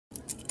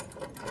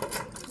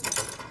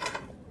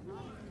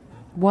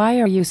Why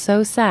are you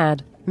so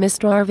sad,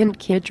 Mr. Arvind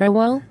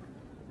Kejriwal?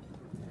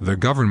 The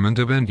government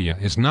of India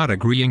is not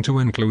agreeing to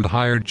include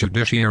higher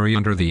judiciary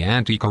under the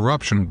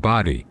anti-corruption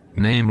body,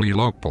 namely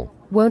Lokpal.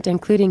 Won't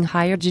including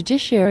higher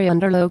judiciary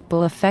under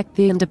Lokpal affect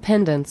the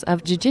independence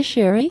of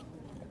judiciary?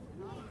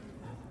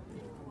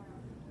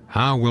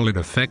 How will it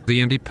affect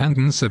the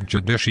independence of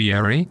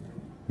judiciary?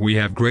 We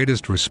have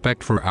greatest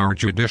respect for our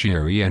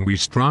judiciary and we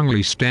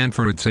strongly stand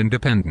for its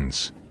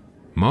independence.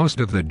 Most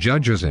of the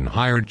judges in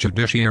higher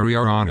judiciary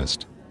are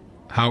honest.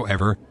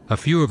 However, a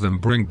few of them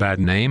bring bad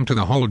name to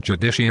the whole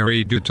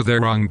judiciary due to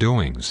their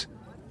wrongdoings.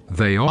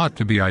 They ought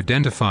to be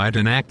identified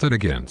and acted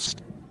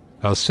against.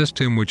 A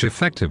system which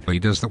effectively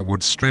does that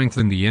would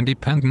strengthen the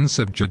independence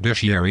of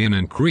judiciary and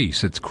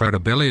increase its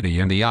credibility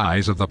in the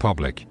eyes of the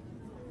public.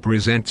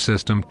 Present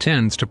system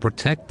tends to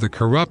protect the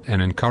corrupt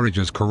and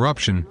encourages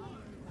corruption.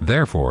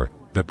 Therefore,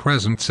 the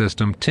present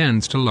system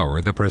tends to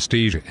lower the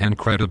prestige and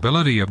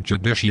credibility of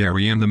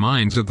judiciary in the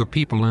minds of the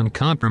people and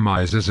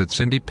compromises its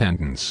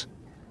independence.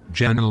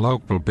 General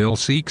Lokpal Bill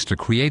seeks to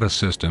create a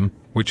system,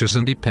 which is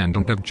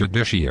independent of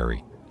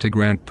judiciary, to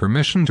grant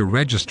permission to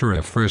register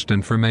a first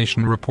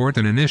information report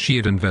and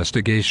initiate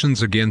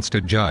investigations against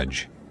a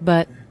judge.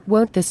 But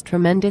won't this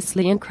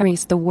tremendously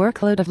increase the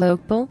workload of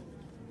Lokpal?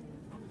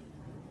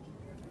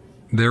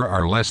 There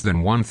are less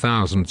than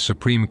 1,000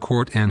 Supreme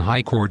Court and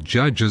High Court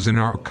judges in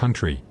our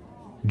country.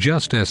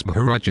 Justice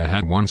Bharucha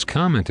had once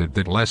commented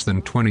that less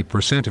than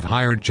 20% of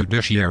higher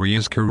judiciary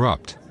is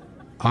corrupt.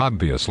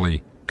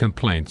 Obviously,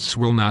 complaints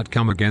will not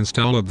come against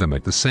all of them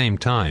at the same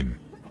time.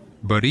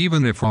 But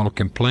even if all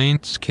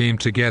complaints came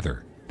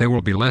together, there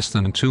will be less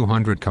than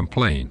 200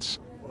 complaints.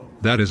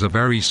 That is a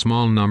very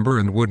small number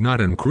and would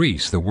not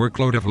increase the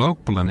workload of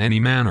Lokpal in any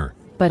manner.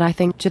 But I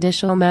think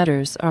judicial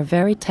matters are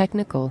very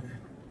technical.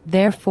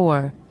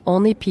 Therefore,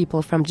 only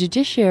people from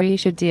judiciary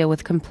should deal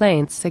with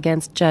complaints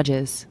against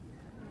judges.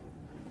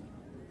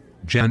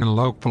 General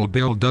Lokpal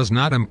Bill does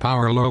not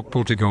empower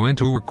Lokpal to go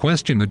into or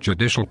question the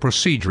judicial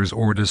procedures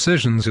or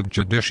decisions of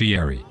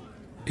judiciary.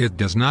 It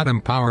does not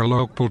empower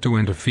Lokpal to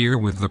interfere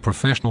with the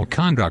professional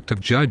conduct of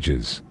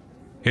judges.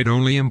 It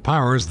only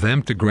empowers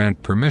them to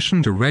grant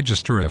permission to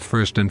register a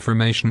first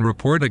information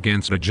report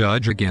against a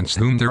judge against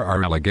whom there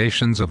are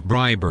allegations of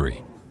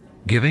bribery.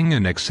 Giving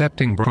and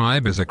accepting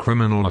bribe is a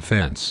criminal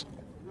offense.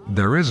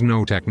 There is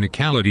no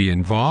technicality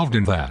involved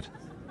in that.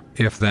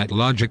 If that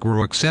logic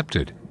were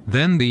accepted,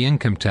 then the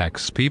income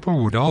tax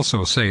people would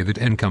also say that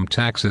income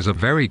tax is a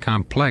very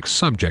complex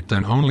subject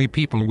and only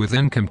people with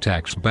income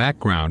tax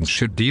backgrounds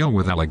should deal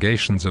with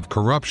allegations of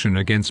corruption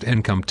against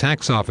income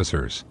tax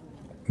officers.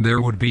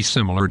 There would be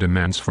similar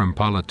demands from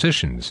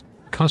politicians,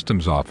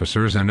 customs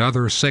officers and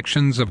other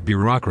sections of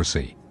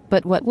bureaucracy.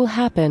 But what will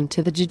happen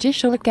to the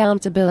Judicial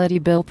Accountability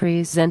Bill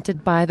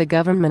presented by the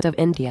Government of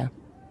India?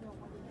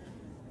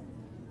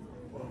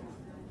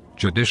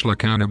 Judicial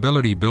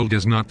Accountability Bill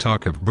does not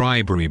talk of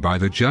bribery by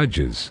the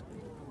judges.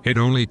 It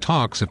only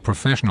talks of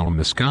professional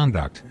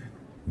misconduct.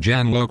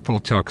 Jan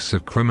Lokpal talks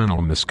of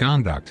criminal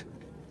misconduct.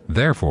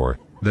 Therefore,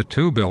 the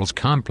two bills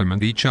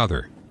complement each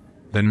other.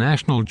 The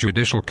National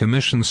Judicial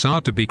Commission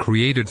sought to be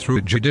created through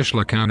a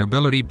Judicial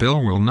Accountability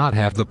Bill will not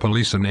have the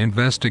police and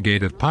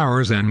investigative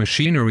powers and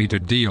machinery to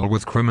deal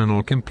with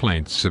criminal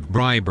complaints of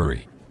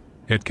bribery.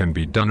 It can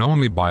be done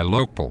only by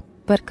Lokpal.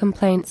 But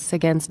complaints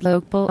against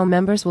Lokpal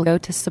members will go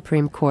to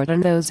Supreme Court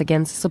and those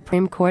against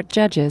Supreme Court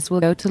judges will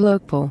go to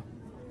Lokpal.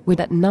 Would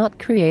that not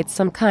create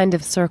some kind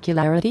of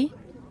circularity?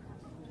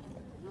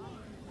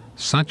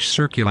 Such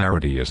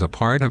circularity is a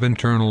part of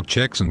internal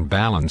checks and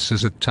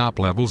balances at top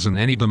levels in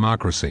any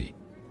democracy.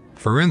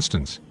 For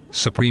instance,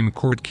 Supreme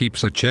Court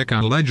keeps a check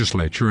on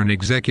legislature and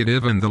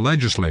executive and the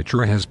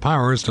legislature has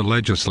powers to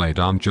legislate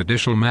on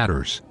judicial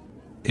matters.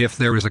 If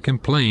there is a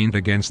complaint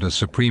against a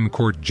Supreme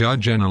Court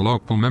judge and a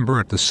Lokpal member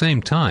at the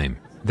same time,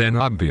 then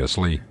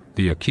obviously,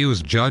 the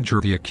accused judge or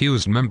the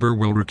accused member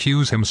will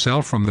recuse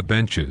himself from the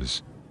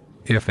benches.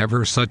 If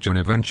ever such an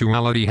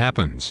eventuality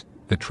happens,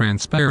 the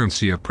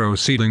transparency of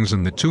proceedings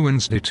in the two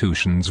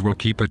institutions will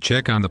keep a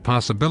check on the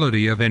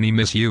possibility of any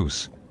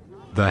misuse.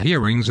 The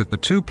hearings at the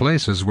two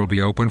places will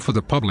be open for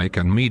the public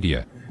and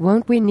media.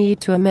 Won't we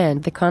need to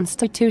amend the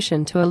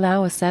Constitution to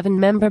allow a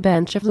 7-member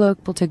bench of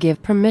Lokpal to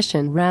give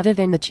permission rather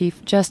than the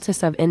Chief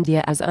Justice of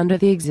India as under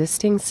the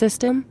existing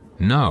system?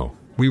 No,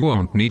 we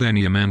won't need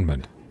any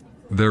amendment.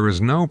 There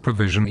is no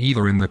provision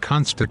either in the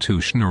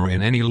Constitution or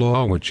in any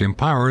law which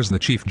empowers the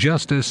Chief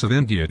Justice of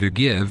India to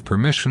give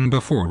permission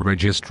before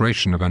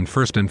registration of a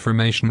first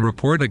information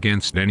report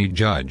against any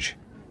judge.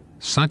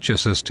 Such a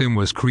system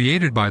was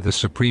created by the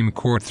Supreme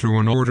Court through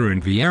an order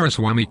in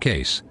Veeraswamy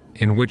case,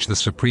 in which the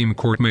Supreme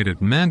Court made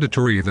it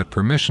mandatory that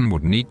permission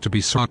would need to be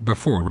sought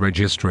before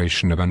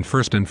registration of a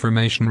first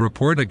information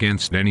report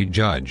against any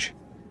judge.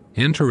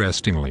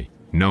 Interestingly,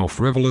 no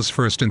frivolous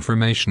first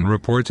information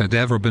report had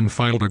ever been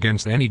filed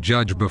against any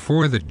judge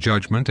before the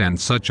judgment, and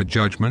such a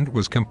judgment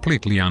was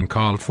completely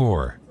uncalled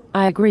for.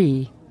 I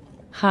agree.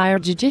 Higher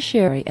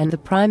judiciary and the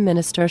Prime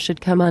Minister should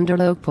come under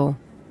Lokpal.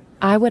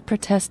 I would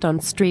protest on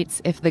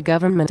streets if the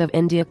government of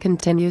India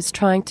continues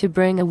trying to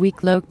bring a weak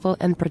Lokpal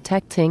and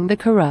protecting the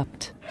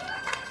corrupt.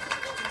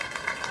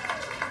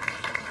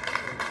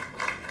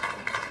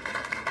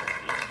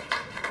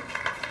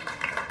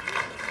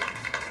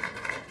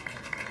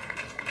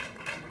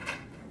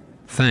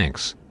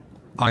 Thanks.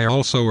 I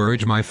also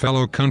urge my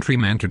fellow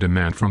countrymen to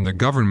demand from the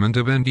government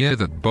of India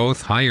that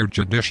both higher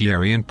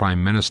judiciary and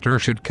Prime Minister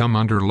should come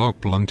under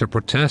Lokpal and to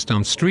protest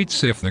on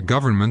streets if the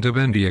government of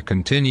India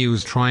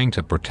continues trying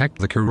to protect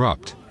the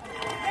corrupt.